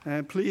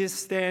And please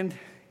stand,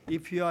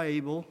 if you are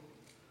able,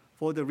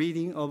 for the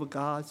reading of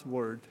God's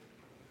Word.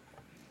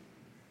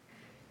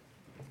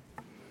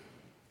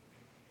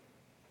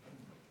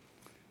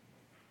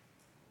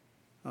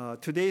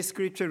 Today's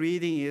scripture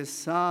reading is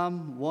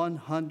Psalm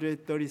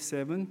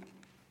 137.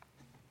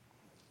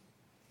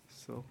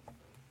 So,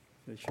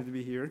 it should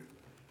be here.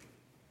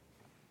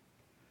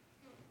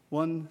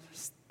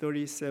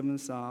 137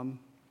 Psalm.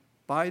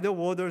 By the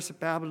waters of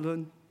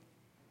Babylon,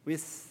 we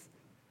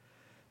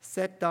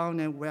sat down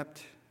and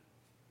wept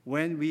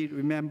when we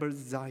remembered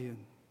Zion.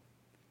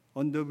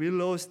 On the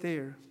willows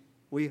there,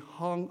 we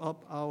hung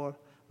up our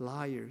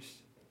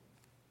lyres,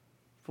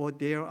 for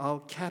there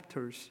our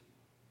captors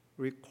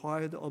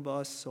required of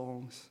us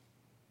songs,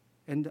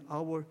 and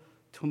our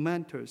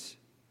tormentors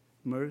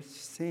were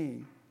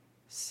saying,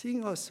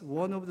 "Sing us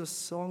one of the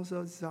songs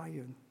of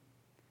Zion.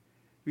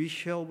 We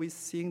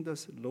sing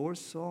the Lord's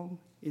song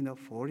in a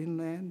foreign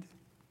land?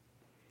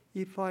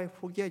 If I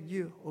forget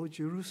you, O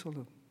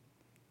Jerusalem,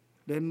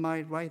 let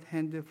my right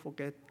hand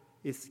forget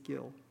its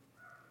skill.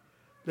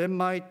 Let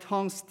my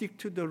tongue stick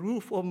to the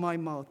roof of my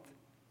mouth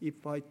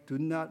if I do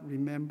not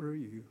remember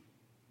you.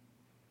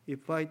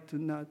 If I do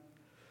not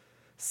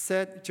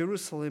set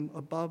Jerusalem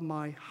above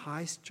my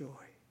highest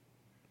joy.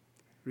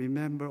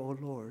 Remember, O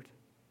Lord,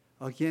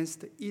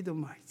 against the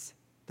Edomites,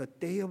 the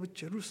day of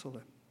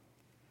Jerusalem,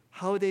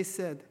 how they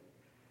said,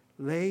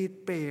 lay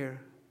it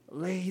bare,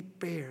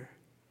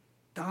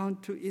 down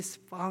to its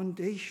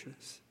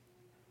foundations.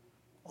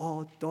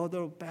 O daughter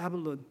of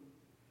Babylon,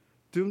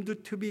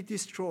 doomed to be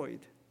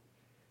destroyed,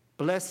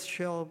 blessed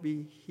shall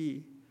be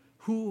he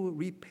who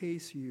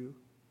repays you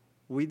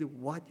with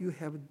what you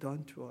have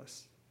done to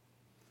us.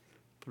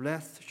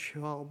 Blessed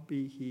shall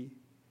be he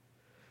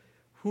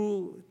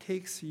who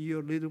takes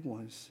your little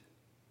ones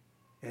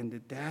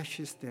and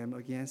dashes them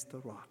against the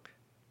rock."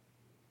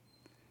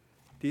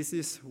 This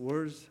is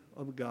words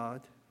of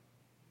God.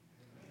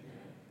 Amen.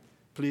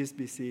 Please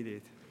be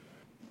seated.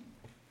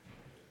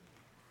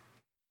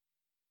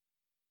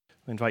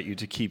 I invite you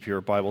to keep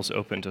your Bibles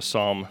open to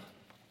Psalm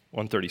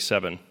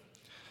 137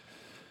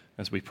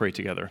 as we pray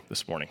together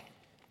this morning.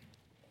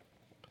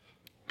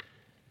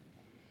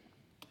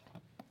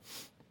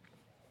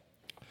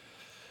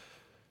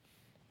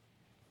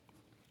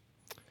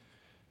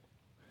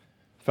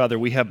 Father,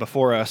 we have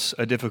before us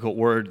a difficult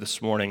word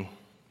this morning,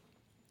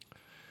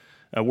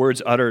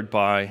 words uttered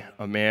by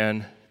a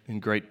man in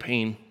great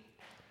pain.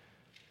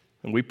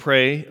 And we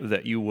pray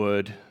that you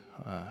would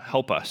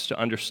help us to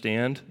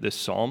understand this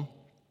psalm,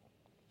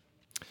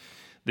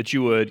 that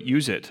you would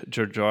use it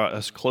to draw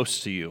us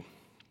close to you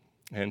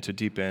and to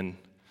deepen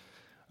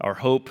our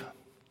hope,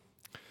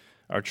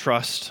 our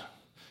trust,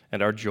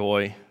 and our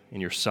joy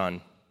in your Son.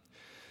 And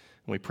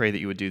we pray that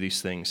you would do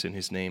these things in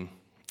his name.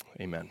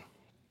 Amen.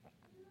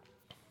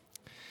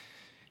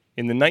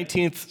 In the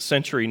 19th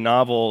century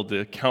novel,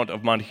 The Count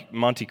of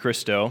Monte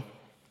Cristo,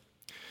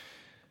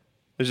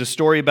 there's a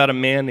story about a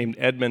man named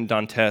Edmond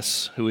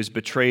Dantes who is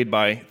betrayed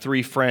by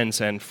three friends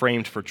and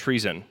framed for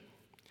treason.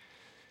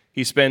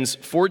 He spends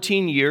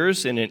 14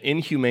 years in an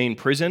inhumane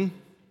prison.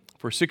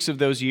 For 6 of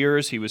those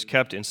years, he was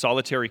kept in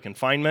solitary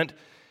confinement,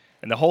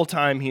 and the whole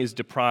time he is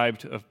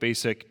deprived of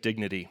basic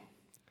dignity.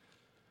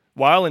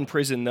 While in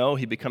prison, though,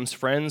 he becomes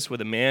friends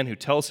with a man who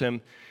tells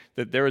him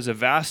that there is a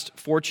vast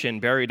fortune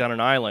buried on an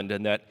island,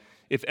 and that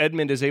if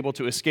Edmund is able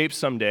to escape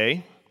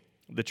someday,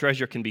 the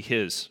treasure can be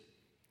his.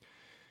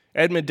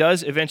 Edmund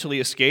does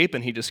eventually escape,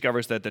 and he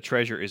discovers that the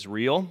treasure is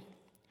real.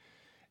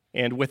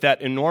 And with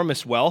that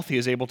enormous wealth, he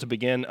is able to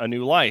begin a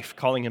new life,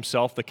 calling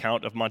himself the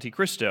Count of Monte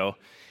Cristo.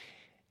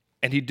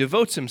 And he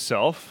devotes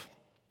himself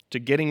to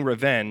getting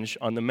revenge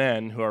on the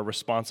men who are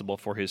responsible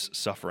for his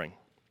suffering.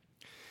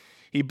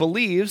 He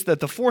believes that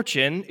the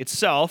fortune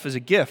itself is a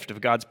gift of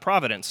God's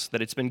providence,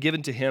 that it's been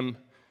given to him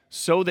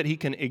so that he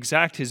can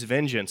exact his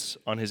vengeance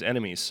on his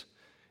enemies.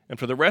 And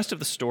for the rest of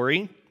the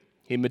story,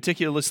 he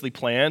meticulously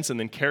plans and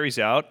then carries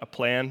out a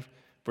plan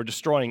for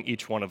destroying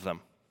each one of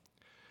them.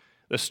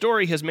 The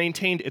story has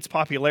maintained its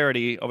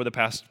popularity over the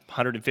past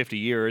 150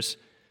 years,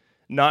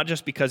 not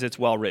just because it's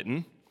well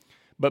written,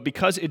 but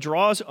because it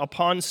draws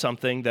upon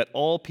something that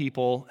all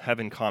people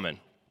have in common.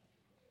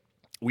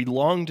 We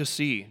long to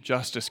see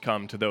justice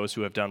come to those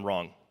who have done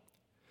wrong.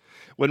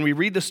 When we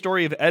read the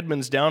story of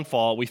Edmund's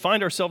downfall, we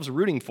find ourselves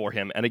rooting for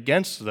him and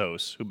against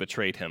those who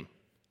betrayed him.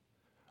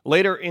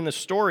 Later in the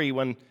story,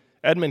 when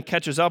Edmund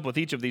catches up with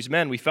each of these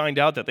men, we find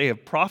out that they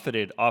have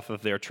profited off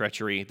of their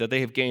treachery, that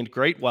they have gained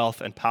great wealth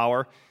and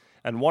power,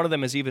 and one of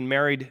them has even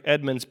married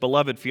Edmund's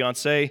beloved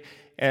fiancée,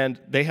 and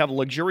they have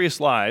luxurious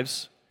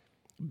lives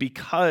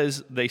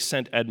because they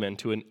sent Edmund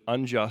to an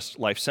unjust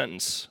life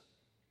sentence.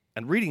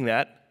 And reading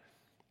that,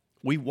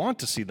 we want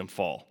to see them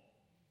fall.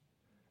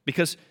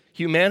 Because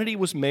humanity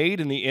was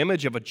made in the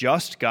image of a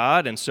just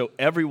God, and so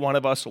every one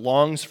of us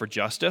longs for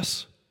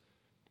justice.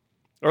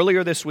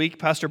 Earlier this week,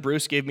 Pastor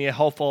Bruce gave me a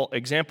helpful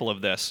example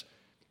of this.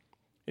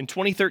 In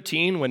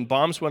 2013, when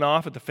bombs went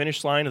off at the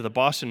finish line of the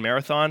Boston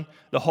Marathon,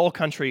 the whole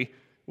country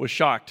was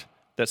shocked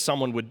that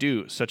someone would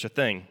do such a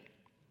thing.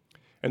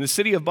 And the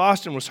city of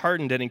Boston was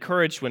heartened and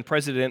encouraged when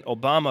President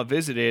Obama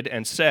visited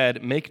and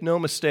said, "Make no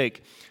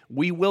mistake,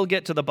 we will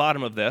get to the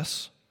bottom of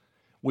this.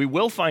 We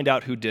will find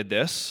out who did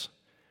this.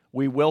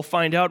 We will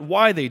find out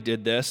why they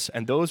did this,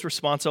 and those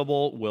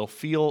responsible will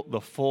feel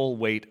the full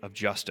weight of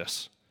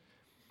justice."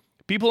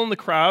 People in the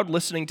crowd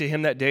listening to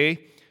him that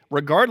day,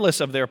 regardless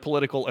of their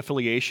political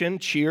affiliation,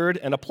 cheered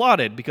and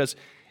applauded because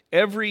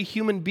every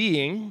human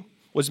being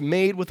was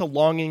made with a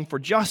longing for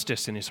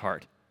justice in his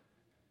heart,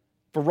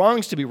 for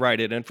wrongs to be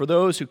righted, and for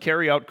those who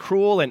carry out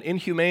cruel and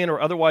inhumane or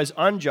otherwise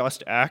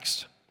unjust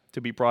acts to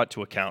be brought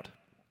to account.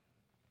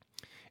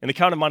 In the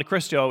Count of Monte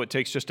Cristo, it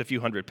takes just a few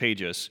hundred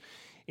pages.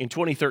 In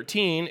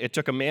 2013, it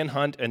took a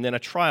manhunt and then a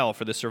trial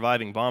for the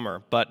surviving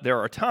bomber. But there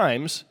are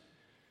times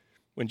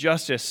when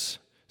justice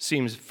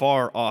seems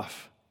far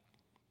off,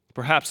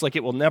 perhaps like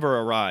it will never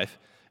arrive,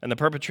 and the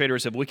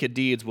perpetrators of wicked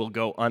deeds will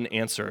go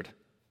unanswered.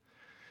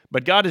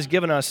 But God has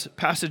given us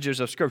passages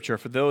of Scripture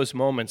for those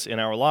moments in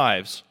our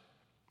lives.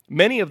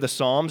 Many of the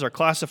Psalms are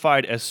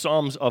classified as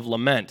Psalms of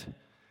lament.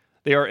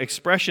 They are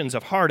expressions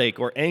of heartache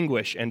or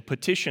anguish and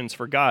petitions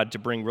for God to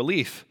bring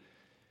relief.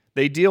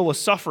 They deal with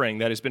suffering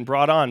that has been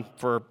brought on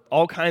for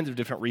all kinds of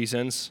different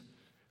reasons,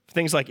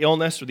 things like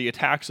illness or the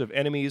attacks of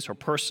enemies or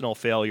personal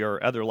failure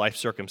or other life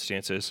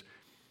circumstances.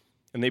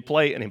 And they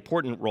play an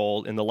important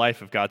role in the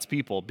life of God's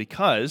people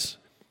because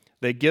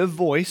they give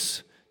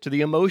voice to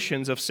the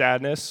emotions of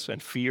sadness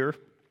and fear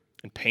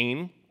and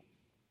pain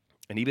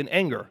and even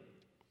anger.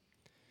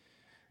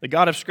 The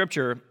God of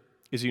Scripture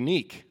is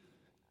unique.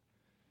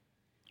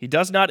 He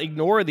does not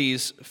ignore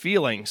these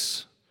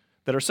feelings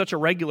that are such a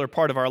regular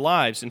part of our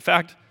lives. In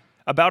fact,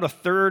 about a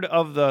third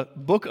of the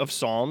book of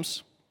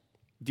Psalms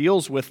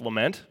deals with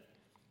lament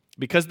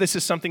because this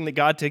is something that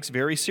God takes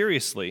very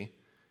seriously.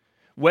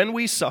 When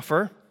we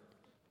suffer,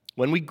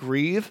 when we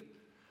grieve,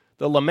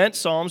 the lament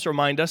Psalms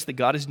remind us that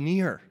God is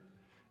near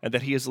and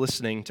that He is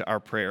listening to our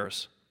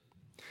prayers.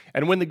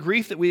 And when the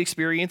grief that we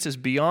experience is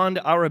beyond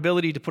our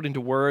ability to put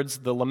into words,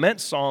 the lament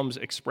Psalms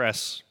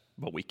express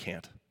what we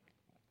can't.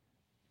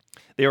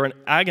 They are an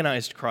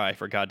agonized cry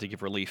for God to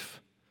give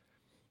relief,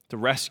 to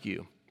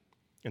rescue,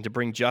 and to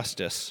bring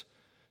justice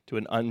to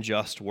an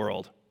unjust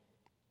world.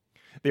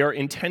 They are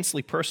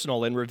intensely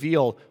personal and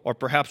reveal, or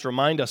perhaps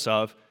remind us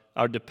of,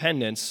 our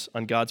dependence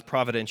on God's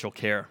providential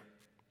care.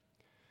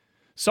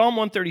 Psalm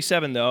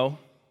 137, though,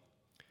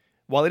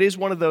 while it is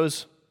one of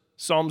those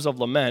Psalms of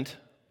lament,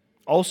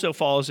 also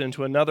falls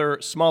into another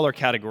smaller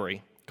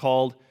category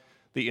called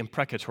the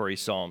imprecatory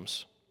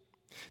Psalms.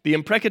 The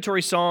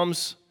imprecatory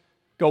Psalms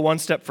go one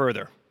step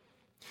further.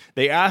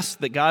 They ask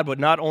that God would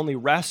not only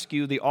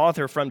rescue the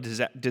author from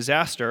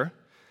disaster,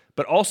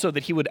 but also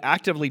that He would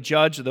actively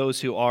judge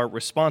those who are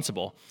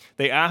responsible.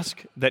 They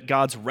ask that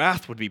God's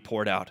wrath would be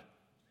poured out.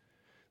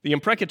 The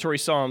imprecatory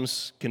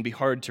Psalms can be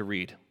hard to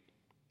read,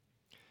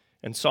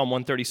 and Psalm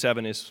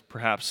 137 is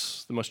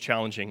perhaps the most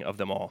challenging of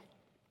them all.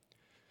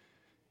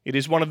 It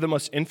is one of the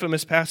most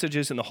infamous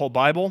passages in the whole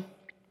Bible.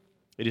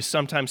 It is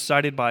sometimes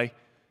cited by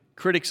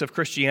critics of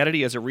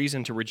Christianity as a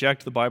reason to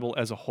reject the Bible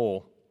as a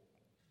whole.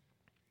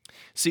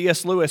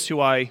 C.S. Lewis,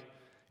 who I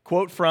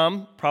quote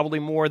from probably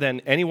more than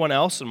anyone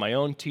else in my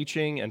own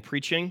teaching and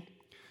preaching,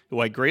 who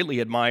I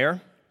greatly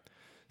admire,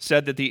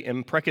 said that the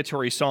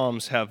imprecatory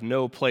Psalms have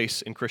no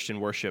place in Christian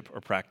worship or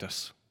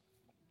practice.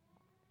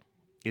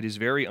 It is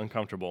very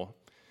uncomfortable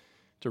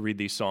to read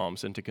these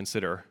Psalms and to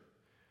consider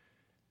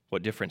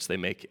what difference they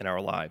make in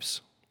our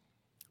lives.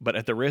 But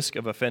at the risk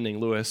of offending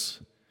Lewis,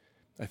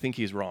 I think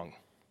he's wrong.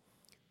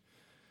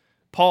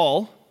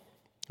 Paul,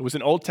 who was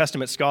an Old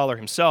Testament scholar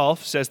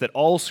himself, says that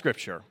all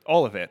Scripture,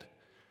 all of it,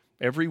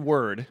 every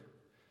word,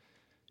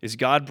 is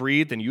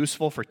God-breathed and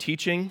useful for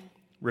teaching,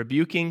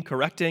 rebuking,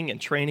 correcting, and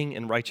training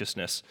in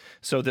righteousness,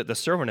 so that the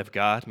servant of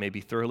God may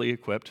be thoroughly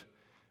equipped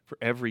for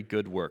every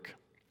good work.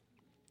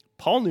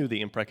 Paul knew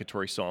the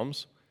imprecatory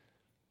Psalms,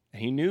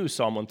 and he knew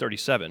Psalm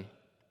 137,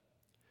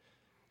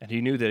 and he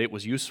knew that it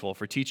was useful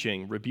for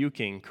teaching,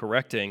 rebuking,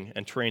 correcting,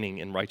 and training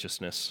in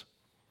righteousness.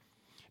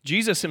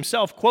 Jesus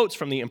himself quotes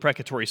from the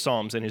imprecatory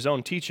Psalms in his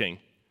own teaching.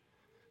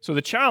 So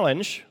the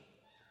challenge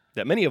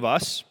that many of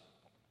us,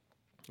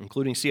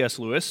 including C.S.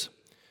 Lewis,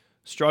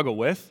 struggle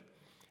with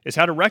is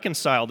how to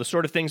reconcile the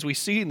sort of things we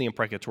see in the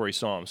imprecatory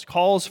Psalms,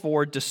 calls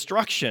for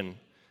destruction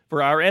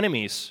for our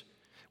enemies,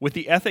 with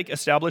the ethic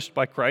established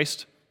by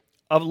Christ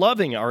of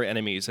loving our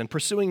enemies and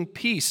pursuing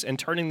peace and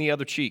turning the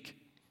other cheek.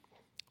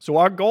 So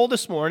our goal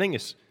this morning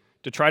is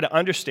to try to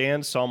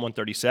understand Psalm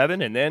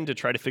 137 and then to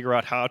try to figure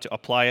out how to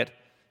apply it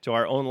to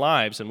our own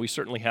lives, and we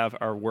certainly have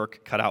our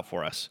work cut out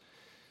for us.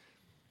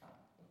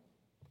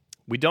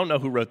 We don't know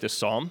who wrote this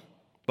psalm,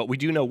 but we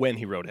do know when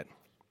he wrote it.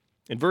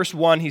 In verse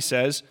 1, he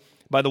says,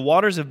 "By the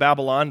waters of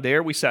Babylon,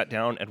 there we sat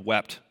down and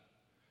wept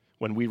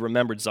when we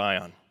remembered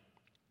Zion."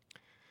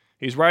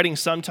 He's writing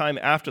sometime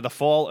after the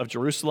fall of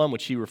Jerusalem,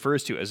 which he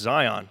refers to as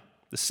Zion,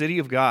 the city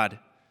of God,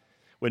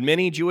 when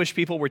many Jewish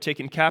people were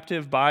taken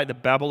captive by the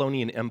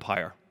Babylonian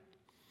Empire.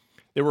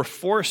 They were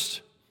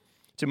forced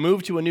to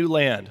move to a new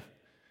land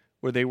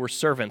where they were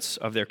servants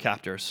of their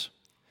captors.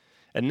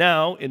 And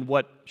now, in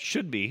what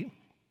should be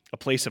a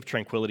place of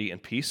tranquility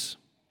and peace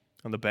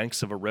on the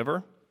banks of a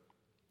river,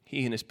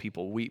 he and his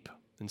people weep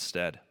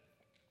instead.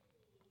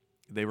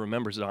 They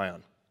remember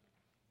Zion.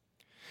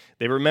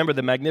 They remember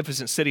the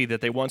magnificent city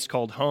that they once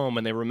called home,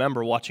 and they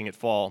remember watching it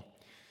fall.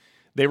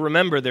 They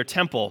remember their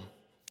temple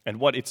and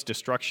what its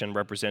destruction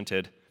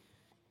represented,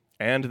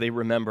 and they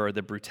remember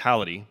the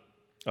brutality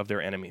of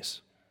their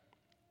enemies.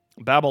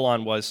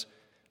 Babylon was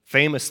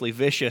famously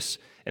vicious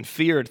and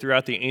feared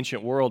throughout the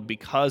ancient world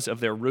because of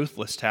their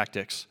ruthless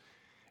tactics.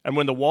 And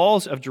when the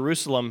walls of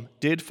Jerusalem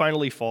did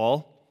finally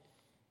fall,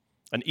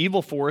 an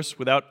evil force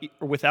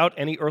without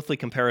any earthly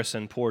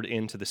comparison poured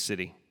into the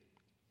city.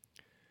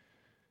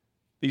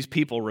 These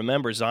people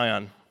remember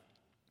Zion,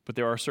 but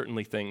there are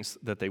certainly things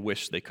that they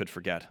wish they could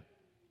forget.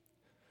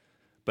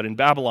 But in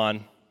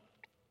Babylon,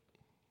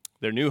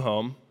 their new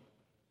home,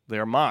 they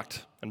are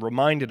mocked and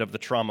reminded of the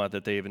trauma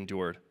that they have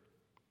endured.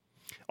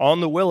 On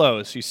the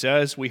willows, he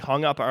says, we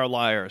hung up our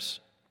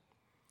lyres.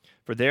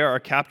 For there our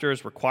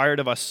captors required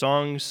of us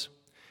songs,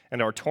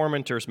 and our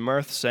tormentors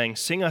mirth, saying,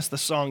 sing us the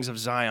songs of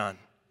Zion.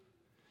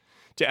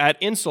 To add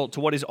insult to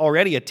what is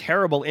already a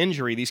terrible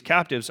injury, these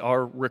captives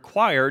are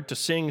required to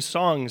sing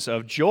songs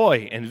of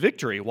joy and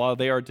victory while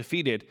they are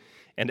defeated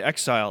and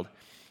exiled.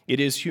 It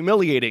is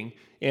humiliating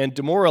and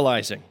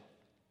demoralizing.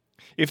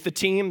 If the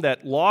team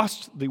that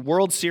lost the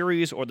World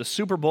Series or the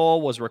Super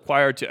Bowl was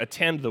required to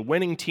attend the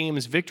winning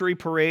team's victory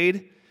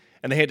parade,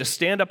 and they had to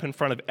stand up in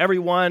front of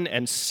everyone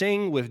and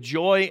sing with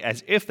joy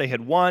as if they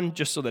had won,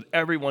 just so that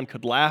everyone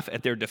could laugh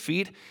at their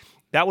defeat,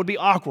 that would be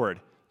awkward,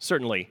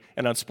 certainly,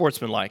 and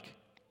unsportsmanlike.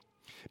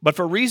 But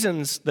for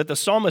reasons that the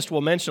psalmist will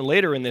mention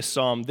later in this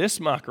psalm, this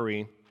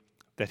mockery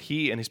that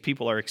he and his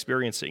people are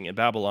experiencing in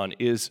Babylon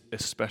is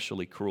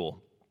especially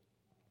cruel.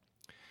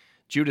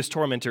 Judah's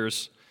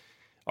tormentors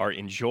are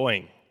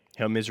enjoying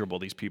how miserable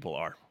these people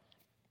are.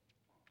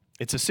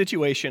 It's a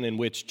situation in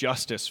which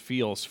justice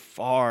feels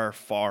far,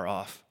 far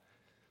off,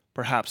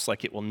 perhaps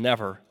like it will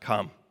never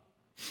come,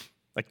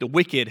 like the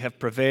wicked have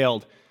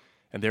prevailed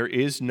and there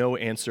is no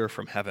answer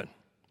from heaven.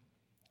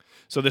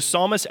 So the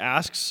psalmist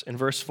asks in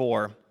verse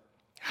 4,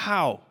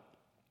 How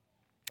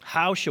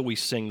shall we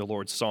sing the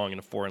Lord's song in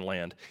a foreign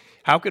land?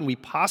 How can we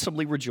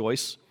possibly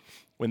rejoice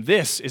when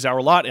this is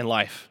our lot in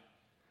life?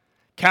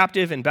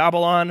 Captive in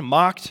Babylon,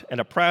 mocked and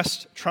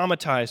oppressed,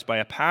 traumatized by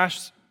a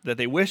past that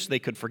they wish they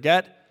could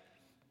forget,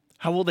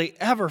 how will they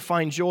ever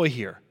find joy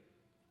here?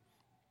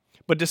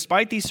 But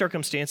despite these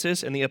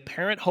circumstances and the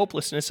apparent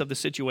hopelessness of the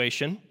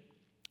situation,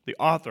 the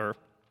author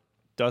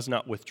does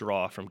not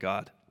withdraw from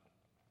God.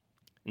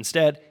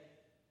 Instead,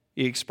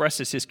 he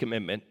expresses his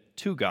commitment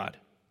to God.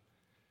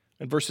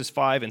 In verses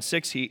 5 and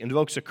 6, he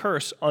invokes a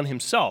curse on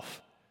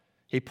himself.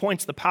 He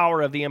points the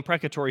power of the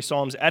imprecatory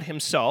psalms at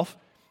himself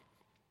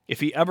if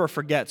he ever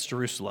forgets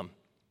Jerusalem.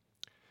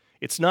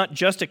 It's not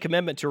just a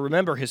commitment to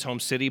remember his home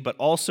city, but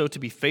also to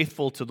be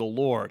faithful to the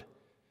Lord.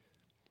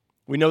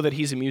 We know that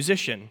he's a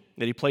musician,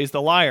 that he plays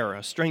the lyre,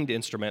 a stringed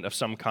instrument of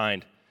some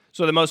kind.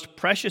 So the most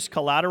precious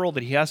collateral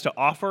that he has to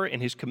offer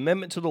in his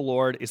commitment to the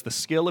Lord is the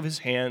skill of his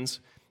hands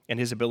and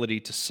his ability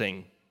to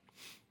sing.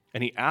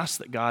 And he asks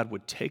that God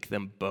would take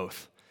them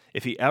both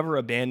if he ever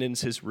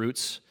abandons his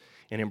roots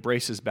and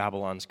embraces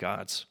Babylon's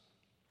gods.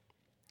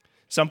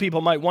 Some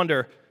people might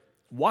wonder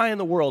why in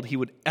the world he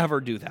would ever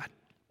do that.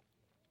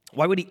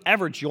 Why would he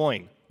ever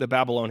join the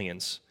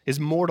Babylonians, his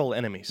mortal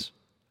enemies?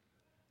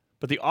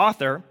 But the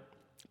author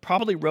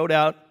probably wrote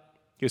out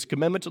his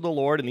commitment to the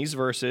Lord in these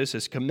verses,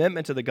 his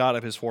commitment to the God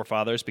of his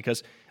forefathers,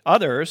 because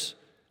others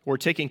who were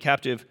taken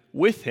captive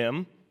with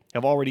him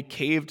have already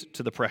caved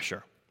to the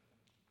pressure.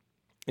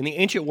 In the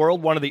ancient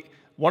world, one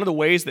of the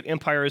ways that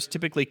empires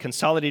typically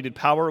consolidated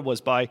power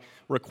was by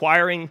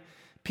requiring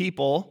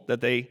people that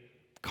they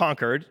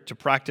conquered to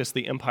practice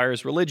the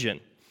empire's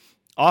religion.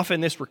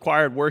 Often this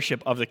required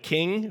worship of the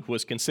king, who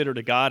was considered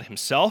a god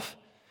himself,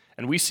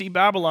 and we see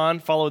Babylon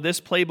follow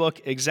this playbook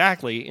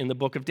exactly in the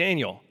book of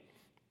Daniel.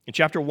 In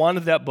chapter 1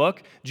 of that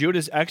book,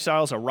 Judah's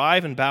exiles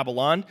arrive in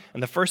Babylon,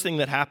 and the first thing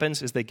that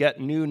happens is they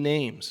get new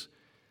names.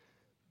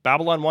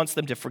 Babylon wants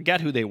them to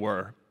forget who they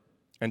were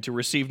and to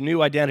receive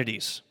new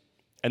identities.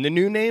 And the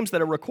new names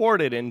that are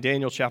recorded in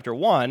Daniel chapter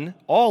 1,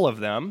 all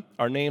of them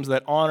are names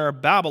that honor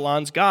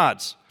Babylon's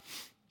gods.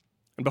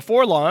 And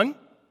before long,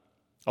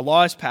 a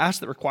law is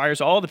passed that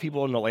requires all the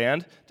people in the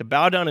land to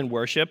bow down and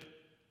worship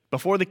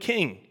before the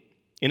king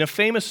in a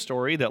famous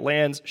story that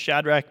lands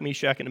Shadrach,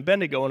 Meshach, and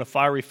Abednego in a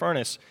fiery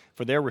furnace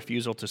for their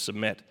refusal to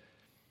submit.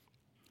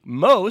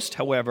 Most,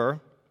 however,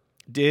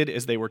 did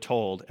as they were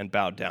told and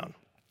bowed down.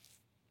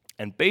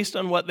 And based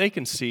on what they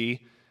can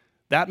see,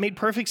 that made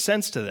perfect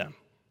sense to them.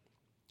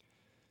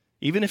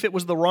 Even if it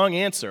was the wrong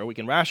answer, we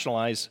can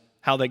rationalize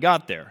how they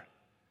got there.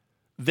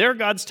 Their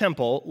God's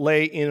temple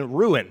lay in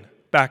ruin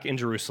back in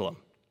Jerusalem.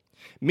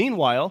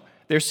 Meanwhile,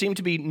 there seemed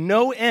to be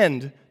no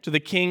end to the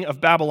king of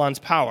Babylon's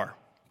power.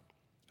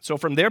 So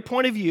from their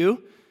point of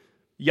view,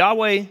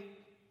 Yahweh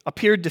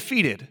appeared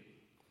defeated,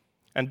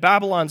 and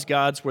Babylon's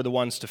gods were the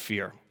ones to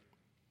fear.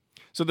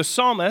 So the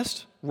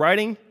psalmist,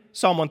 writing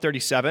Psalm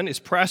 137, is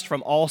pressed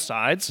from all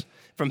sides,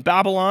 from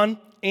Babylon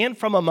and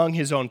from among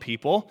his own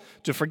people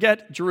to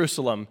forget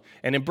Jerusalem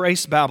and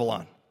embrace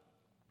Babylon,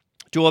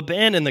 to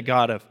abandon the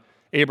God of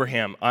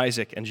Abraham,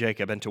 Isaac, and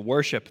Jacob, and to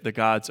worship the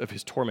gods of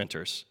his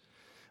tormentors.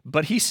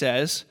 But he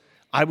says,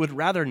 I would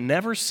rather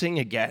never sing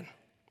again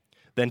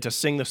than to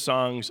sing the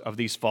songs of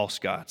these false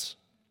gods.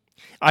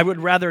 I would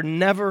rather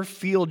never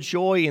feel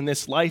joy in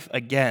this life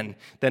again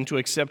than to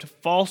accept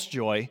false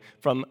joy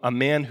from a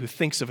man who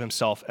thinks of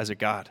himself as a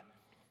god.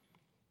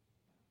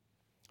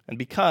 And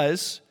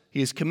because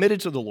he is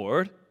committed to the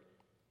Lord,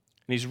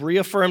 and he's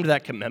reaffirmed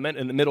that commitment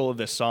in the middle of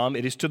this psalm,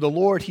 it is to the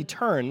Lord he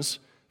turns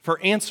for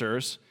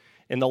answers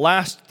in the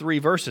last 3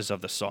 verses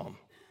of the psalm.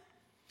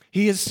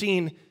 He has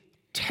seen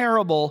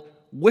terrible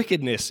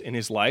wickedness in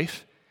his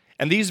life,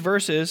 and these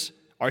verses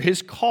are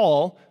his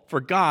call for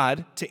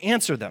God to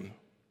answer them.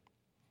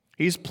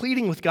 He's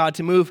pleading with God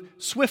to move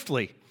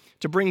swiftly,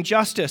 to bring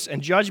justice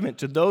and judgment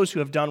to those who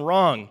have done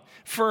wrong.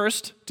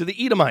 First, to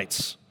the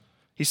Edomites.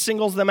 He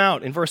singles them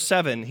out. In verse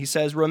 7, he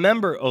says,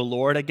 Remember, O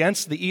Lord,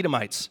 against the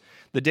Edomites,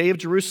 the day of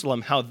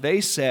Jerusalem, how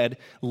they said,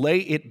 lay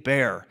it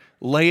bare,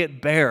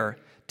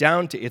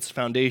 down to its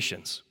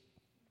foundations.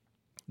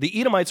 The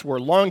Edomites were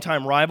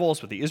longtime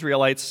rivals with the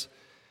Israelites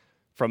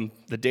from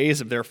the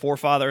days of their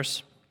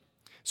forefathers.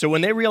 So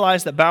when they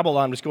realized that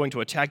Babylon was going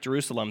to attack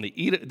Jerusalem,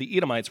 the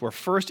Edomites were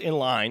first in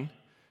line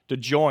to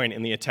join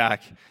in the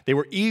attack. They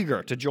were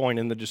eager to join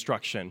in the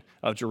destruction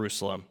of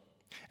Jerusalem.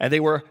 And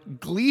they were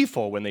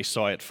gleeful when they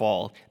saw it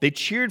fall. They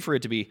cheered for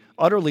it to be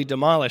utterly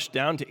demolished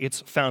down to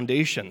its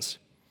foundations.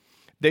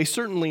 They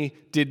certainly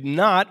did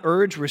not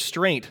urge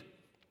restraint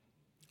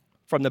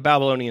from the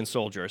Babylonian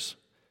soldiers,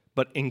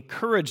 but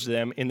encouraged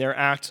them in their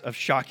acts of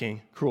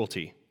shocking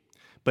cruelty.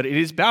 But it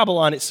is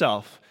Babylon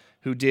itself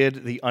who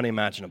did the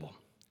unimaginable.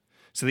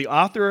 So the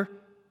author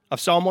of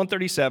Psalm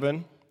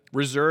 137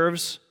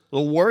 reserves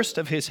the worst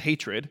of his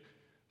hatred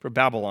for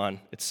Babylon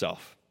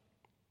itself.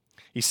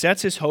 He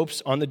sets his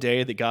hopes on the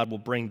day that God will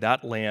bring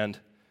that land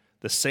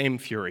the same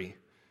fury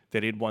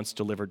that he had once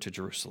delivered to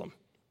Jerusalem.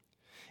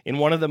 In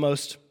one of the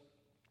most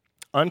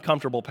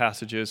uncomfortable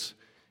passages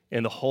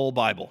in the whole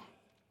Bible,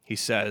 he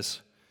says,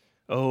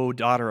 O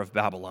daughter of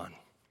Babylon,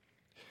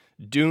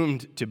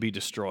 doomed to be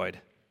destroyed,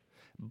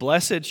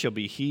 blessed shall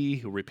be he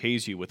who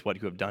repays you with what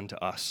you have done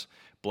to us.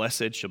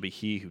 Blessed shall be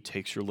he who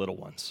takes your little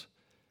ones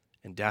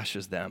and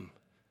dashes them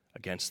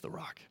against the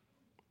rock.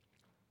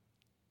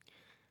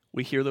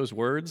 We hear those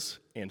words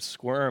and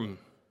squirm.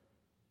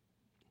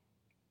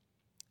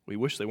 We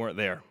wish they weren't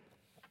there.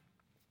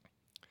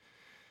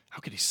 How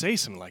could he say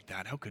something like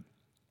that? How could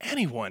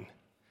anyone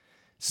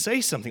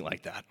say something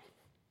like that?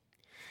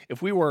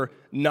 If we were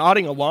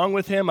nodding along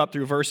with him up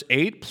through verse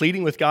 8,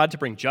 pleading with God to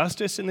bring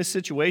justice in this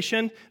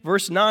situation,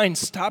 verse 9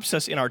 stops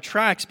us in our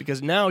tracks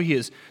because now he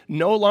is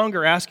no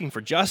longer asking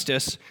for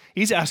justice,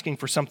 he's asking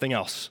for something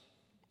else.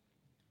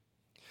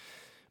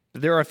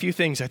 But there are a few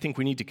things I think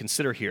we need to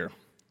consider here.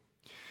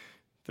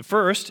 The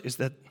first is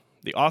that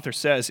the author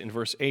says in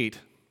verse 8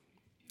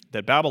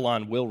 that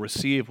Babylon will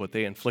receive what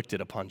they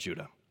inflicted upon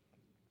Judah.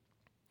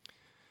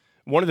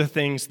 One of the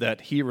things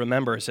that he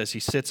remembers as he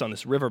sits on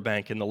this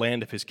riverbank in the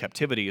land of his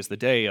captivity is the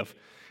day of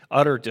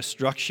utter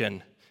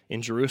destruction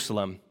in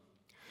Jerusalem,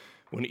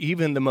 when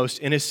even the most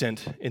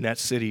innocent in that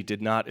city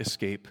did not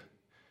escape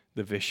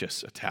the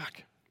vicious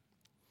attack,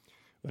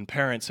 when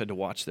parents had to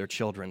watch their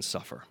children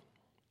suffer.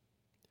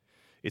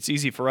 It's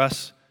easy for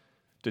us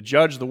to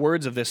judge the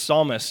words of this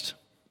psalmist,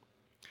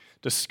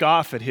 to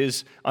scoff at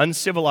his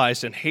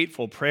uncivilized and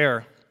hateful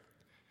prayer.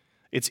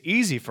 It's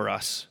easy for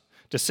us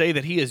to say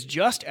that he is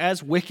just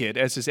as wicked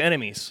as his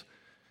enemies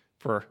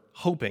for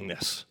hoping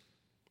this.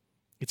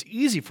 It's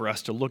easy for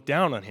us to look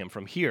down on him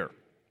from here.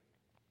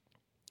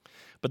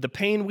 But the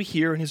pain we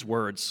hear in his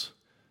words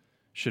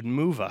should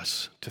move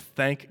us to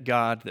thank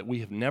God that we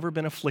have never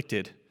been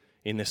afflicted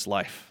in this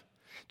life,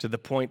 to the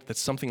point that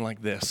something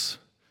like this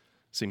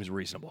seems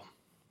reasonable.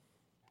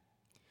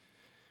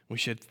 We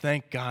should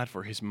thank God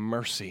for his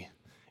mercy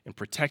in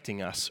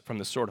protecting us from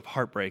the sort of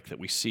heartbreak that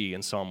we see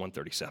in Psalm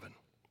 137.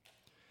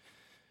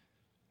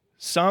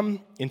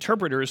 Some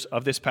interpreters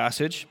of this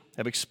passage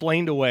have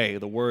explained away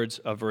the words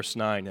of verse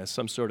 9 as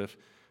some sort of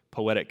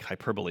poetic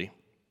hyperbole,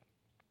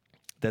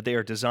 that they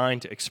are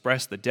designed to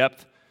express the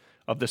depth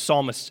of the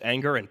psalmist's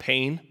anger and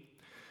pain,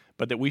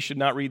 but that we should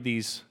not read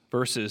these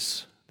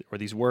verses or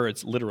these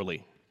words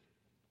literally.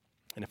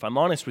 And if I'm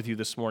honest with you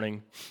this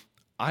morning,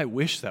 I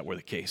wish that were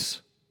the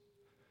case.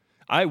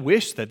 I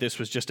wish that this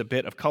was just a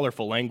bit of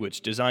colorful language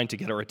designed to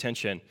get our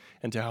attention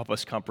and to help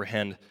us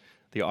comprehend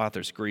the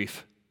author's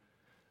grief.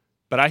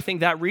 But I think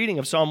that reading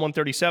of Psalm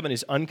 137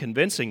 is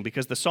unconvincing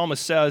because the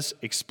psalmist says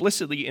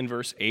explicitly in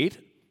verse 8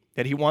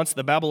 that he wants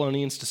the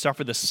Babylonians to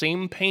suffer the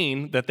same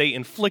pain that they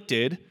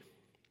inflicted.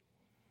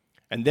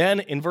 And then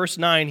in verse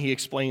 9, he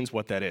explains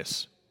what that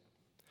is.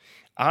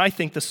 I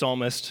think the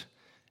psalmist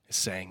is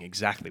saying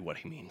exactly what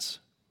he means.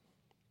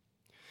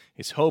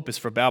 His hope is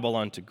for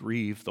Babylon to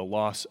grieve the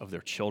loss of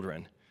their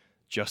children,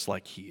 just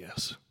like he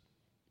is.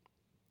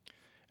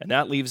 And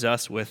that leaves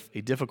us with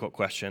a difficult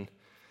question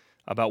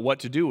about what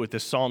to do with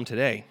this psalm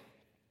today.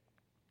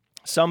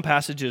 Some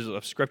passages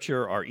of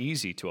Scripture are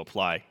easy to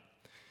apply.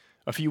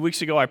 A few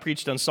weeks ago, I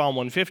preached on Psalm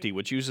 150,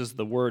 which uses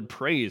the word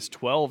praise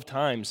 12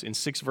 times in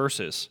 6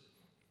 verses.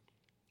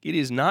 It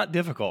is not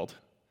difficult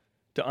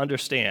to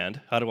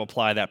understand how to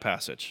apply that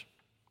passage.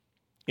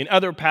 In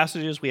other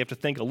passages, we have to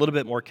think a little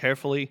bit more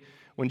carefully.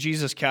 When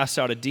Jesus casts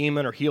out a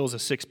demon or heals a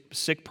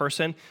sick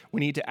person, we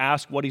need to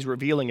ask what he's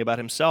revealing about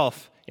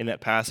himself in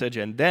that passage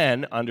and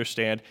then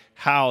understand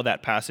how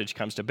that passage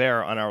comes to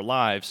bear on our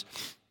lives.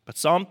 But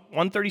Psalm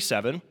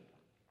 137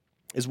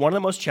 is one of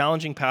the most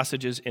challenging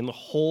passages in the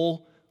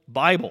whole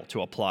Bible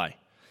to apply.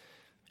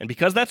 And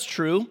because that's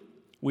true,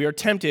 we are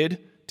tempted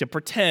to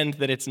pretend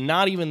that it's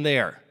not even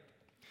there.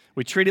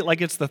 We treat it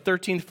like it's the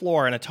 13th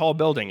floor in a tall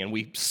building, and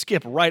we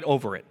skip right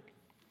over it.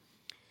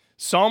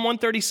 Psalm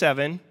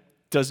 137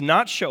 does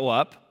not show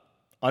up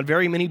on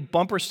very many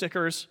bumper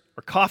stickers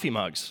or coffee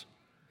mugs.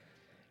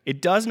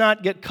 It does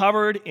not get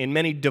covered in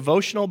many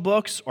devotional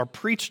books or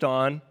preached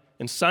on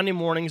in Sunday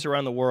mornings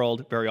around the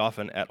world very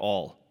often at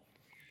all.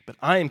 But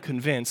I am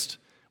convinced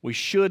we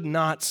should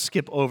not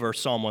skip over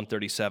Psalm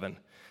 137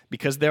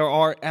 because there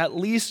are at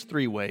least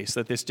 3 ways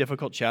that this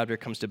difficult chapter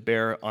comes to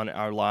bear on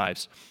our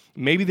lives.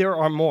 Maybe there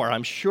are more.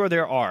 I'm sure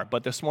there are,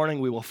 but this morning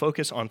we will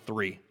focus on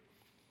 3.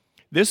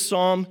 This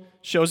psalm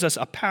shows us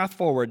a path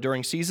forward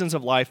during seasons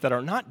of life that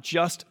are not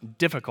just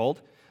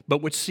difficult,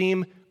 but which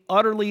seem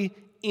utterly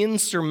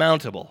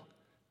insurmountable.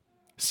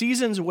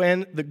 Seasons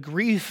when the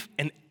grief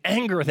and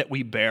anger that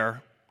we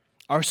bear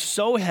are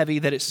so heavy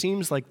that it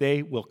seems like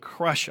they will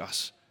crush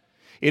us.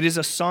 It is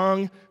a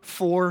song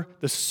for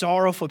the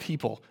sorrowful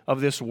people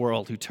of this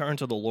world who turn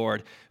to the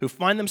Lord, who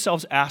find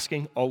themselves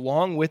asking,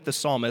 along with the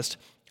psalmist,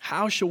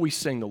 how shall we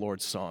sing the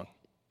Lord's song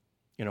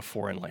in a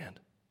foreign land?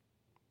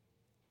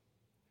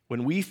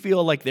 When we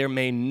feel like there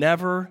may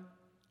never,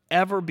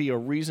 ever be a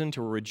reason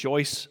to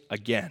rejoice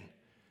again,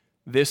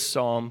 this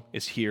psalm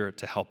is here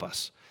to help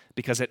us,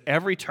 because at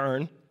every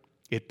turn,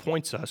 it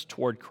points us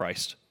toward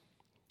Christ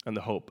and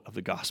the hope of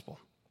the gospel.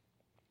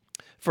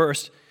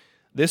 First,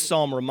 this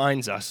psalm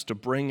reminds us to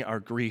bring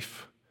our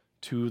grief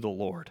to the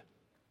Lord.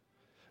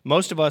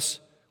 Most of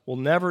us will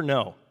never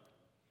know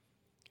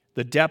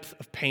the depth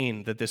of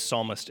pain that this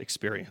psalmist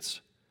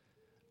experienced,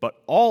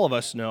 but all of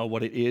us know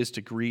what it is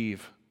to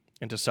grieve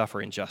and to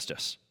suffer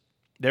injustice.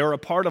 They are a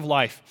part of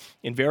life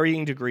in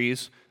varying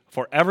degrees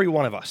for every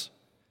one of us.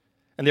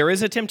 And there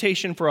is a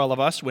temptation for all of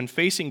us when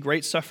facing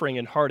great suffering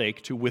and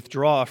heartache to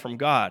withdraw from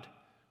God.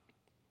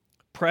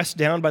 Pressed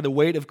down by the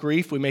weight of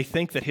grief, we may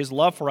think that his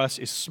love for us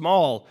is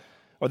small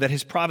or that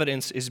his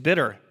providence is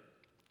bitter.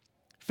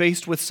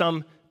 Faced with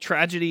some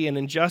tragedy and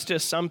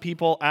injustice, some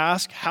people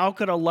ask, how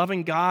could a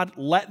loving God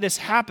let this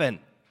happen?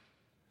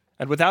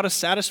 And without a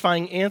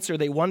satisfying answer,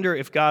 they wonder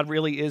if God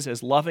really is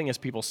as loving as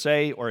people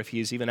say or if he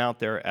is even out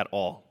there at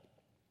all.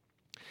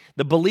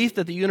 The belief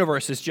that the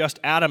universe is just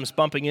atoms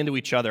bumping into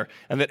each other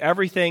and that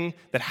everything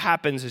that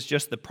happens is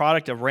just the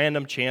product of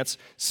random chance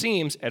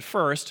seems, at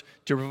first,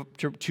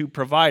 to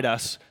provide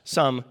us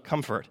some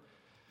comfort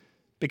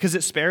because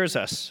it spares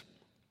us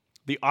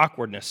the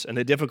awkwardness and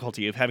the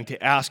difficulty of having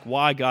to ask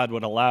why God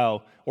would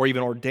allow or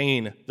even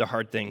ordain the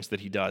hard things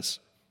that he does.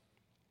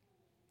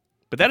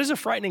 But that is a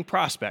frightening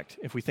prospect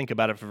if we think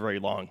about it for very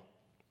long.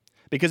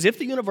 Because if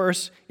the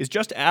universe is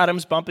just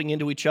atoms bumping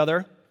into each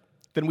other,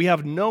 then we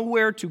have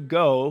nowhere to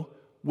go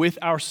with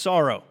our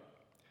sorrow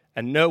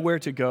and nowhere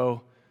to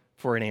go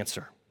for an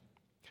answer.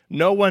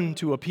 No one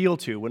to appeal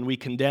to when we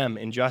condemn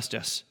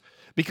injustice.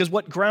 Because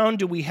what ground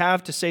do we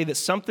have to say that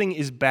something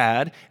is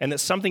bad and that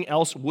something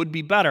else would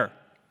be better?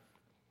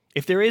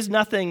 If there is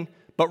nothing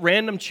but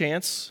random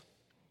chance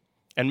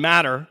and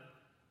matter,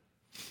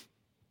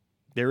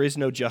 there is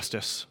no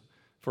justice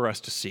for us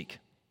to seek.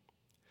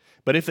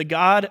 But if the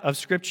God of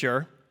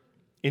Scripture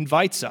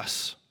invites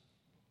us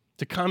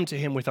to come to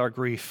him with our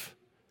grief,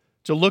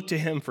 to look to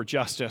him for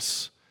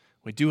justice,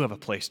 we do have a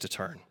place to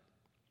turn.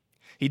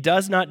 He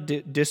does not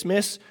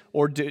dismiss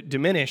or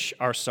diminish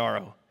our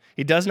sorrow.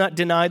 He does not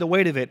deny the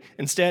weight of it.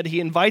 Instead, he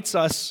invites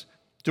us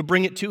to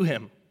bring it to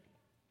him,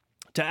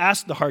 to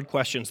ask the hard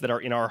questions that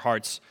are in our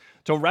hearts,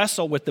 to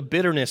wrestle with the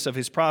bitterness of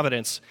his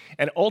providence,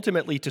 and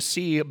ultimately to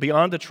see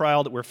beyond the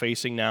trial that we're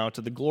facing now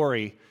to the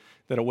glory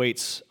that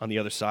awaits on the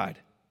other side.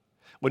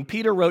 When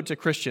Peter wrote to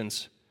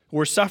Christians who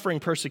were suffering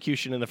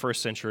persecution in the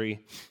first century,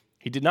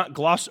 he did not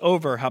gloss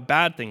over how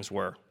bad things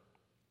were.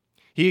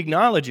 He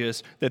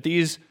acknowledges that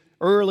these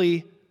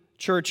early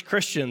church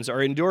Christians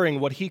are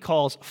enduring what he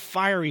calls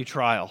fiery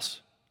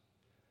trials.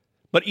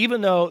 But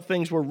even though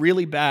things were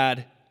really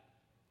bad,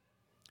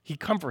 he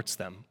comforts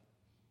them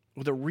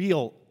with a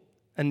real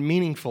and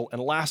meaningful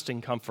and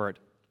lasting comfort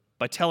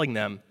by telling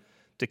them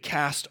to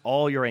cast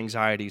all your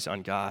anxieties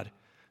on God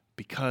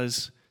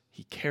because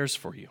he cares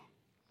for you.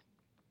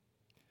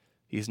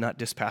 He is not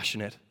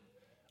dispassionate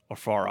or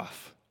far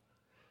off.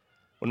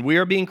 When we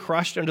are being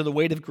crushed under the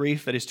weight of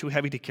grief that is too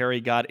heavy to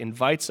carry, God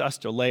invites us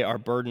to lay our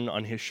burden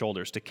on his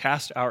shoulders, to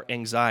cast our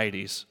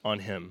anxieties on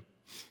him.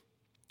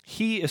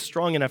 He is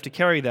strong enough to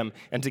carry them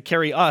and to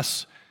carry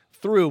us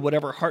through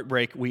whatever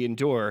heartbreak we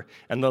endure.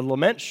 And the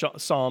lament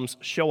psalms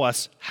show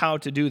us how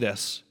to do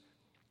this,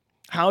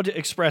 how to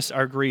express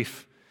our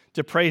grief,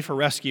 to pray for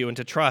rescue, and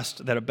to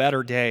trust that a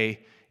better day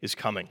is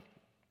coming.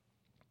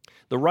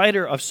 The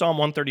writer of Psalm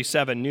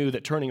 137 knew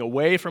that turning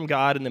away from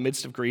God in the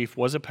midst of grief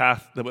was a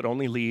path that would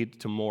only lead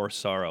to more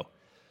sorrow.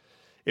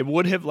 It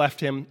would have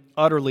left him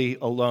utterly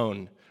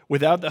alone,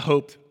 without the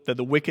hope that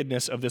the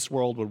wickedness of this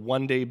world would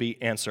one day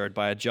be answered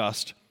by a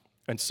just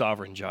and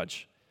sovereign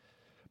judge.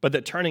 But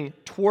that turning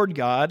toward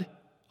God,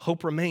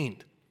 hope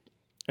remained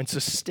and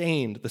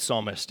sustained the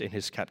psalmist in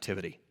his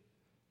captivity.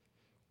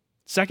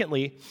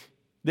 Secondly,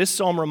 this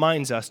psalm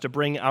reminds us to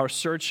bring our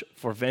search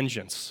for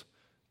vengeance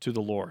to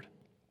the Lord.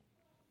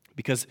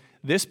 Because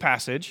this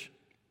passage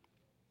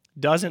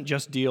doesn't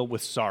just deal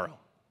with sorrow.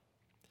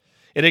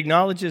 It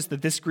acknowledges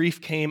that this grief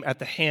came at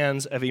the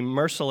hands of a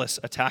merciless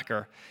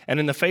attacker. And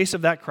in the face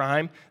of that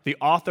crime, the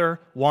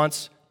author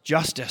wants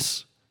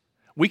justice.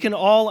 We can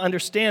all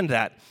understand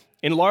that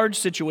in large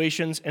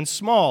situations and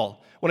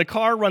small. When a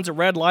car runs a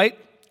red light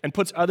and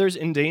puts others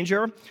in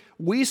danger,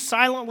 we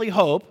silently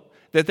hope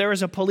that there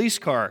is a police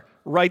car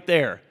right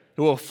there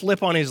who will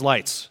flip on his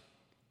lights.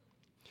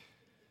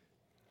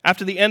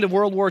 After the end of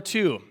World War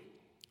II,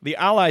 the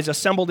Allies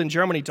assembled in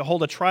Germany to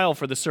hold a trial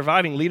for the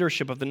surviving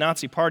leadership of the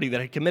Nazi Party that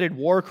had committed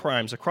war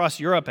crimes across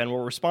Europe and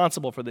were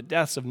responsible for the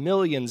deaths of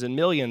millions and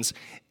millions.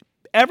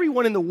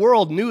 Everyone in the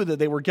world knew that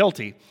they were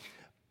guilty,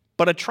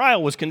 but a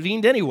trial was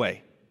convened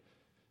anyway.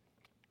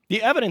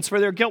 The evidence for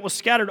their guilt was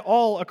scattered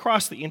all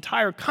across the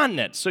entire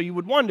continent, so you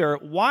would wonder,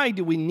 why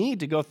do we need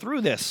to go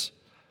through this?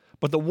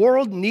 But the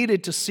world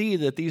needed to see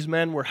that these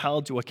men were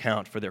held to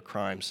account for their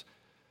crimes.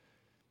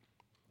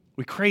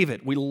 We crave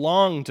it. We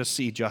long to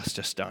see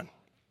justice done.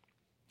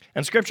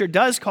 And Scripture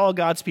does call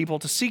God's people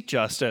to seek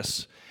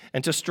justice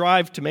and to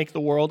strive to make the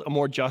world a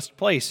more just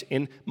place.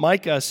 In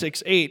Micah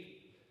 6:8,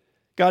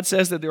 God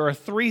says that there are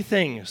three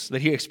things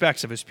that he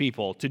expects of his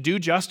people: to do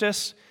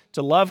justice,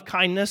 to love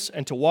kindness,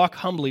 and to walk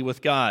humbly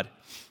with God.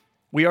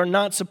 We are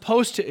not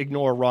supposed to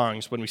ignore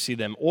wrongs when we see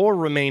them or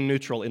remain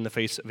neutral in the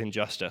face of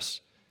injustice.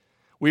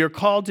 We are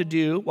called to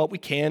do what we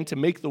can to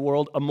make the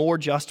world a more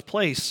just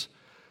place.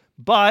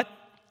 But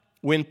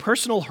when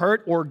personal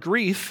hurt or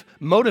grief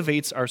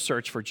motivates our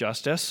search for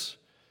justice,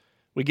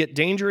 we get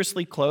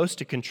dangerously close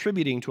to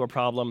contributing to a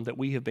problem that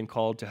we have been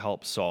called to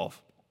help solve.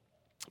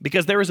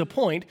 Because there is a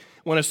point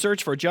when a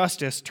search for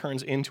justice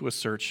turns into a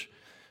search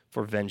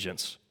for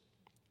vengeance.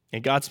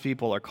 And God's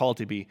people are called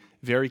to be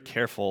very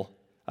careful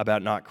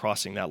about not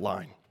crossing that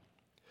line.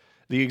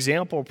 The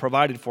example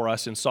provided for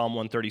us in Psalm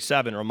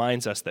 137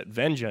 reminds us that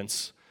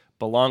vengeance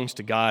belongs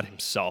to God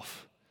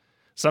himself,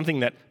 something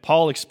that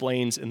Paul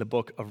explains in the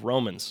book of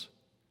Romans.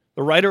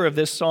 The writer of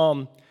this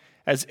psalm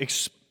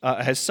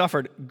has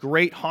suffered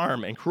great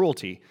harm and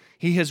cruelty.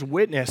 He has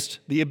witnessed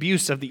the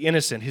abuse of the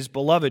innocent, his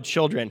beloved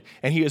children,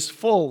 and he is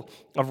full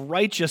of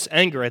righteous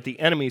anger at the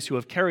enemies who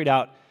have carried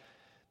out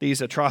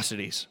these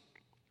atrocities.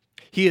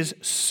 He is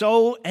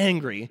so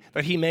angry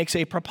that he makes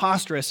a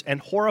preposterous and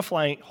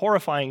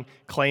horrifying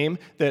claim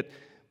that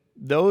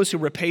those who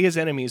repay his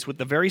enemies with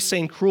the very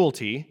same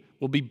cruelty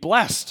will be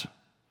blessed.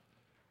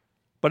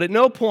 But at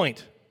no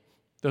point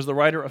does the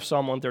writer of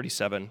Psalm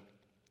 137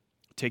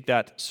 take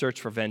that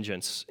search for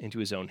vengeance into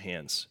his own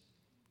hands.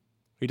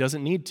 He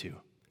doesn't need to,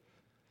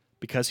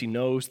 because he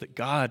knows that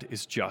God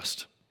is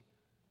just.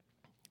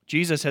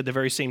 Jesus had the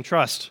very same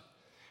trust.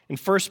 In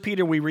 1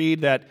 Peter, we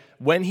read that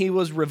when he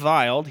was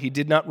reviled, he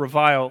did not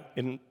revile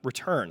in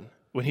return.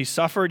 When he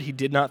suffered, he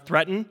did not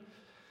threaten,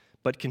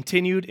 but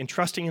continued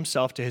entrusting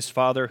himself to his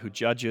Father who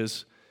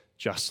judges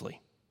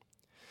justly.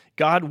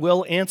 God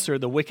will answer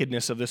the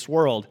wickedness of this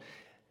world,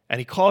 and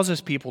he calls his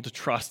people to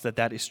trust that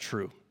that is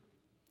true.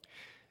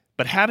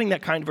 But having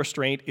that kind of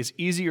restraint is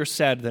easier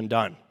said than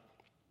done.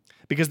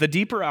 Because the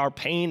deeper our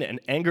pain and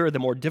anger, the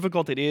more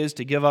difficult it is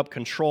to give up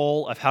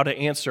control of how to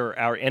answer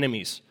our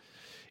enemies.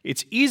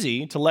 It's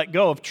easy to let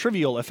go of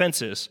trivial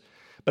offenses,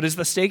 but as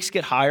the stakes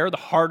get higher, the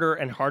harder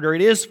and harder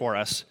it is for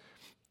us.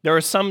 There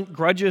are some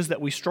grudges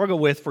that we struggle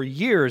with for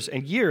years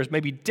and years,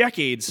 maybe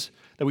decades,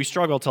 that we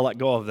struggle to let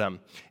go of them.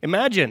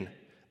 Imagine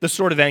the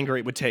sort of anger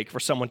it would take for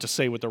someone to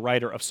say what the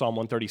writer of Psalm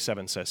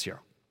 137 says here.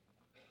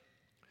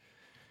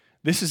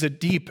 This is a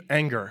deep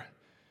anger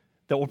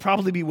that will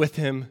probably be with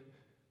him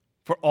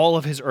for all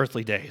of his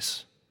earthly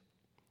days.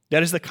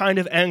 That is the kind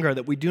of anger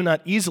that we do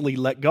not easily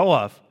let go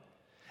of.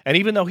 And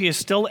even though he is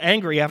still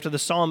angry after the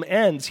psalm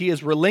ends, he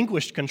has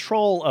relinquished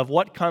control of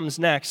what comes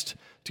next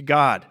to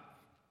God.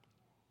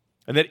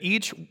 And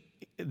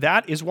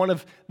that is one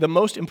of the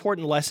most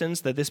important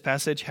lessons that this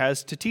passage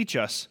has to teach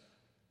us.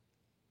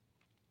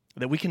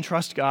 That we can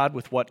trust God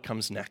with what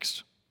comes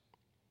next.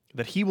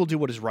 That he will do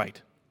what is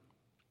right.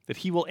 That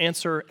he will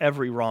answer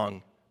every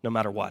wrong, no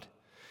matter what.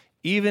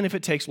 Even if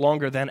it takes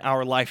longer than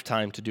our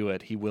lifetime to do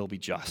it, he will be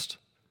just.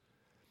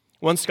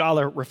 One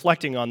scholar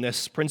reflecting on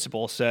this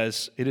principle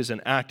says it is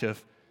an act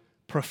of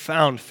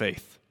profound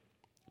faith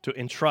to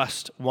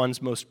entrust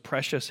one's most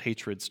precious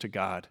hatreds to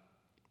God,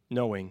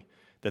 knowing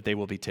that they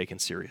will be taken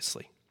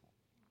seriously.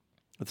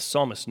 But the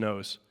psalmist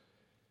knows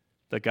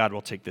that God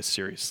will take this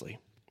seriously.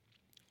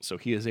 So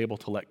he is able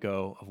to let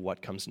go of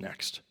what comes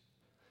next.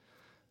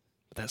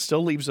 But that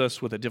still leaves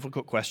us with a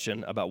difficult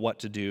question about what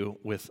to do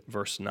with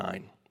verse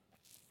 9.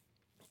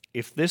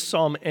 If this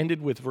psalm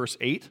ended with verse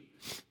 8,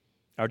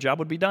 our job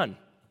would be done.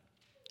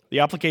 The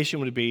application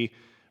would be,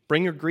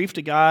 bring your grief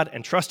to God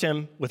and trust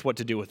him with what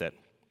to do with it.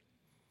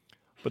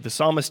 But the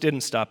psalmist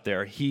didn't stop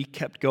there. He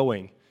kept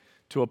going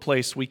to a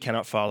place we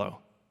cannot follow.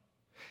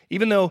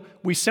 Even though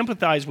we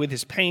sympathize with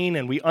his pain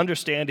and we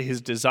understand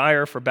his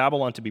desire for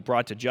Babylon to be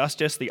brought to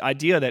justice, the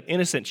idea that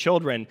innocent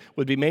children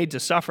would be made to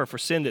suffer for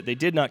sin that they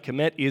did not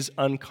commit is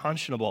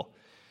unconscionable.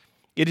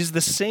 It is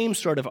the same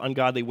sort of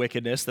ungodly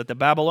wickedness that the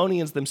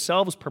Babylonians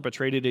themselves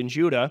perpetrated in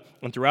Judah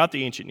and throughout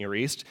the ancient Near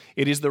East.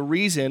 It is the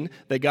reason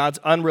that God's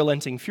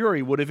unrelenting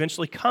fury would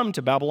eventually come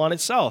to Babylon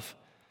itself.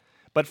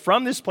 But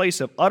from this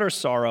place of utter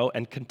sorrow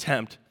and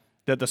contempt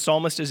that the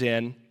psalmist is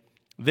in,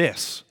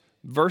 this,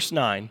 verse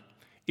 9,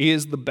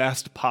 is the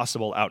best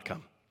possible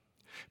outcome.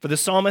 For the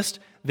psalmist,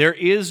 there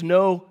is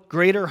no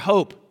greater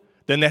hope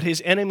than that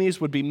his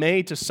enemies would be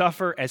made to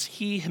suffer as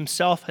he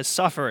himself has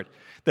suffered,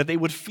 that they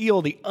would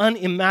feel the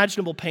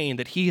unimaginable pain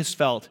that he has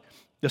felt,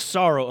 the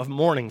sorrow of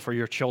mourning for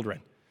your children.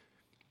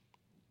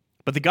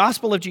 But the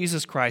gospel of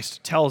Jesus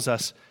Christ tells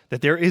us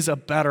that there is a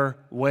better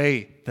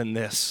way than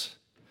this,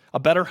 a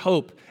better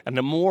hope and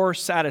a more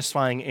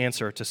satisfying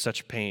answer to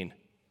such pain.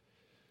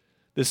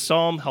 This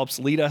psalm helps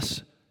lead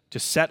us to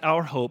set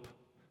our hope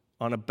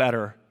on a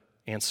better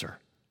answer.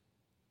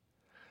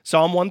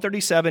 Psalm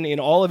 137, in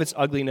all of its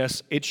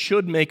ugliness, it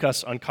should make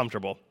us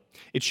uncomfortable.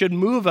 It should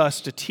move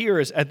us to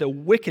tears at the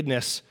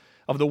wickedness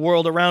of the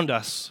world around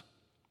us,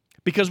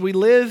 because we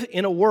live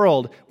in a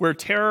world where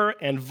terror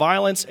and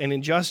violence and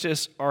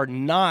injustice are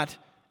not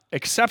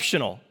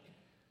exceptional.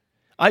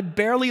 I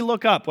barely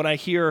look up when I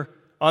hear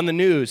on the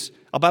news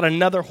about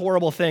another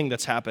horrible thing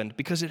that's happened,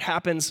 because it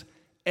happens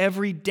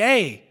every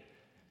day.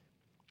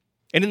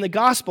 And in the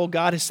gospel,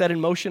 God has set in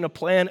motion a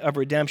plan of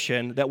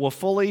redemption that will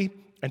fully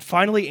and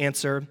finally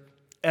answer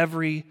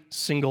every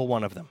single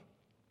one of them.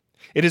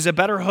 It is a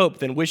better hope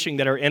than wishing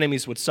that our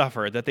enemies would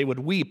suffer, that they would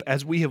weep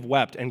as we have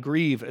wept and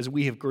grieve as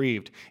we have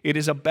grieved. It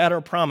is a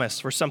better promise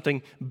for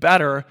something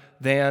better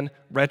than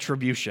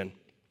retribution.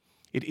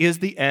 It is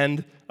the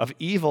end of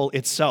evil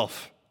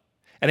itself.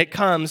 And it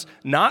comes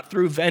not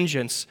through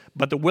vengeance,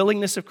 but the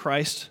willingness of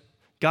Christ,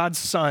 God's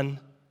Son,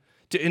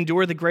 to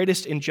endure the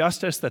greatest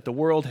injustice that the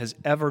world has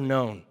ever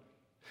known.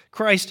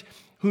 Christ,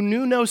 who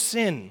knew no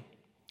sin,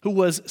 who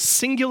was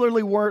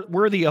singularly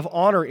worthy of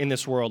honor in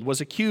this world,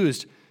 was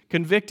accused,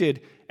 convicted,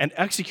 and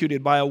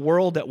executed by a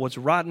world that was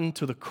rotten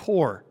to the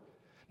core,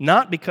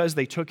 not because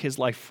they took his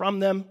life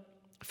from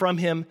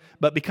him,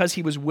 but because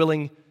he was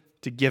willing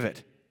to give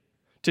it,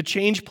 to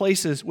change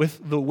places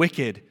with the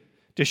wicked,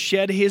 to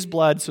shed his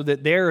blood so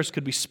that theirs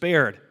could be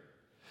spared.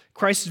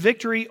 Christ's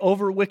victory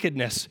over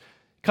wickedness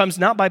comes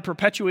not by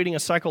perpetuating a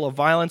cycle of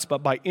violence,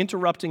 but by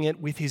interrupting it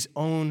with his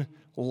own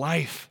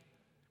life.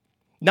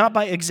 Not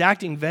by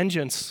exacting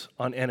vengeance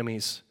on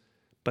enemies,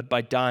 but by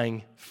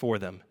dying for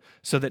them,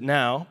 so that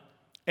now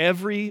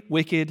every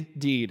wicked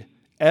deed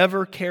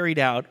ever carried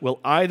out will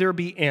either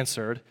be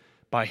answered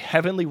by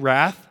heavenly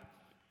wrath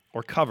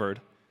or covered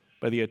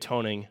by the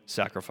atoning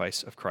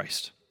sacrifice of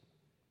Christ.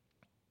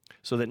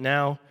 So that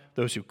now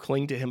those who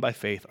cling to him by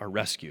faith are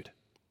rescued,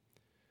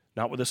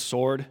 not with a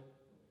sword,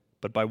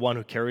 but by one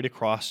who carried a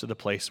cross to the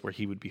place where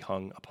he would be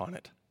hung upon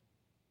it.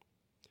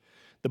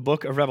 The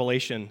book of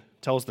Revelation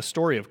tells the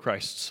story of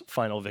Christ's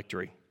final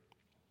victory.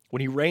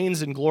 When he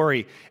reigns in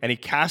glory and he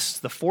casts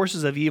the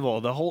forces of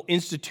evil, the whole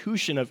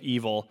institution of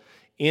evil,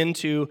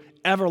 into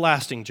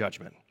everlasting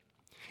judgment.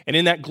 And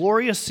in that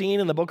glorious scene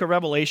in the book of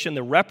Revelation,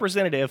 the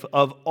representative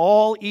of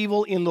all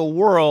evil in the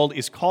world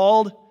is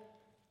called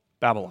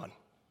Babylon.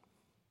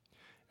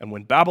 And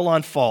when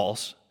Babylon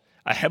falls,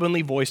 a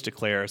heavenly voice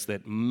declares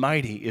that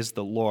mighty is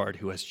the Lord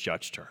who has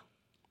judged her.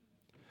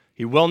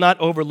 He will not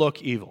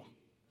overlook evil.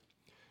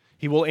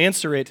 He will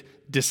answer it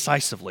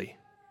decisively,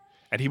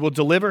 and he will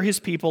deliver his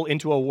people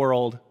into a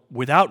world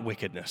without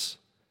wickedness.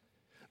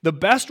 The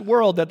best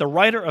world that the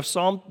writer of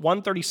Psalm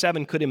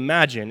 137 could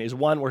imagine is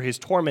one where his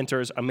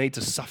tormentors are made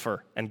to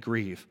suffer and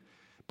grieve.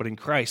 But in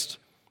Christ,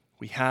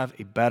 we have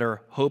a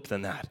better hope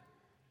than that.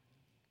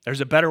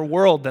 There's a better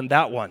world than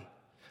that one.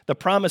 The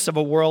promise of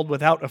a world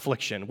without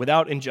affliction,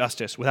 without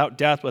injustice, without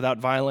death, without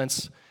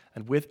violence,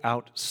 and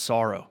without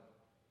sorrow,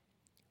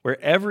 where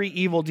every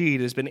evil deed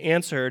has been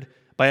answered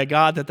by a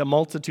God that the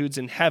multitudes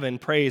in heaven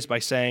praise by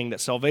saying that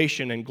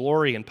salvation and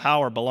glory and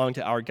power belong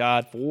to our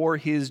God, for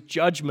his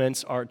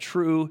judgments are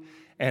true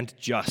and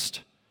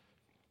just.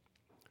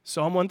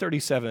 Psalm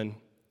 137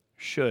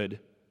 should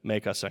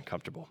make us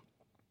uncomfortable.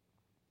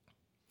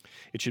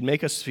 It should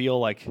make us feel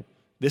like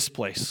this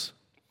place,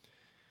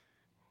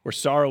 where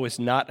sorrow is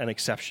not an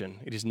exception,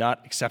 it is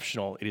not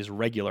exceptional, it is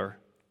regular.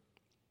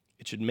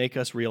 It should make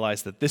us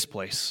realize that this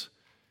place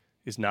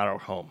is not our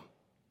home.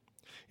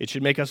 It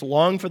should make us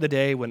long for the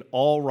day when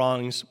all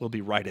wrongs will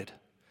be righted,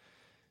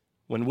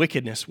 when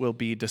wickedness will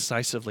be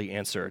decisively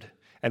answered,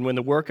 and when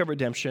the work of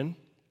redemption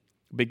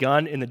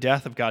begun in the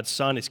death of God's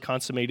Son is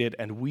consummated,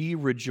 and we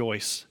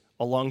rejoice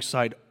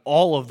alongside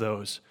all of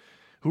those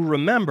who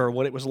remember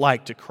what it was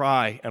like to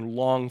cry and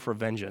long for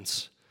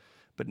vengeance,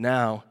 but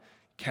now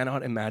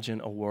cannot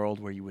imagine a world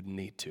where you would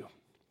need to.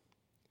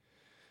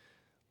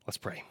 Let's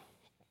pray.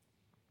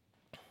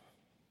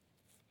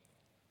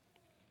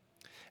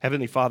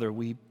 Heavenly Father,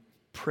 we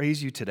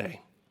praise you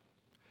today,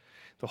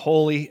 the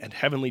holy and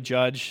heavenly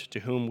judge to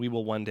whom we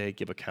will one day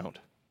give account.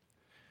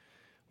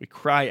 We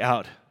cry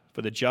out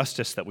for the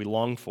justice that we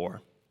long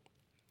for,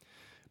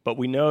 but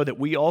we know that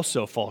we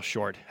also fall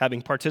short,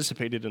 having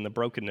participated in the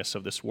brokenness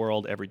of this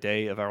world every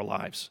day of our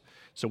lives.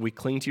 So we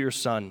cling to your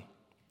Son,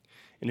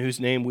 in whose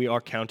name we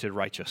are counted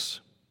righteous.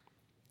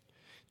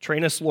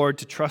 Train us, Lord,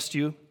 to trust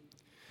you,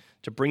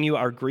 to bring you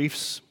our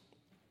griefs,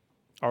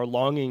 our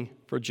longing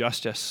for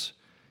justice,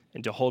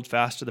 and to hold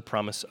fast to the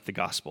promise of the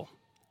gospel.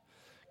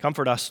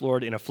 Comfort us,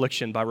 Lord, in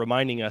affliction by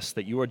reminding us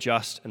that you are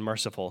just and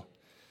merciful.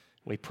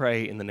 We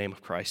pray in the name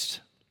of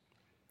Christ.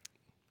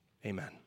 Amen.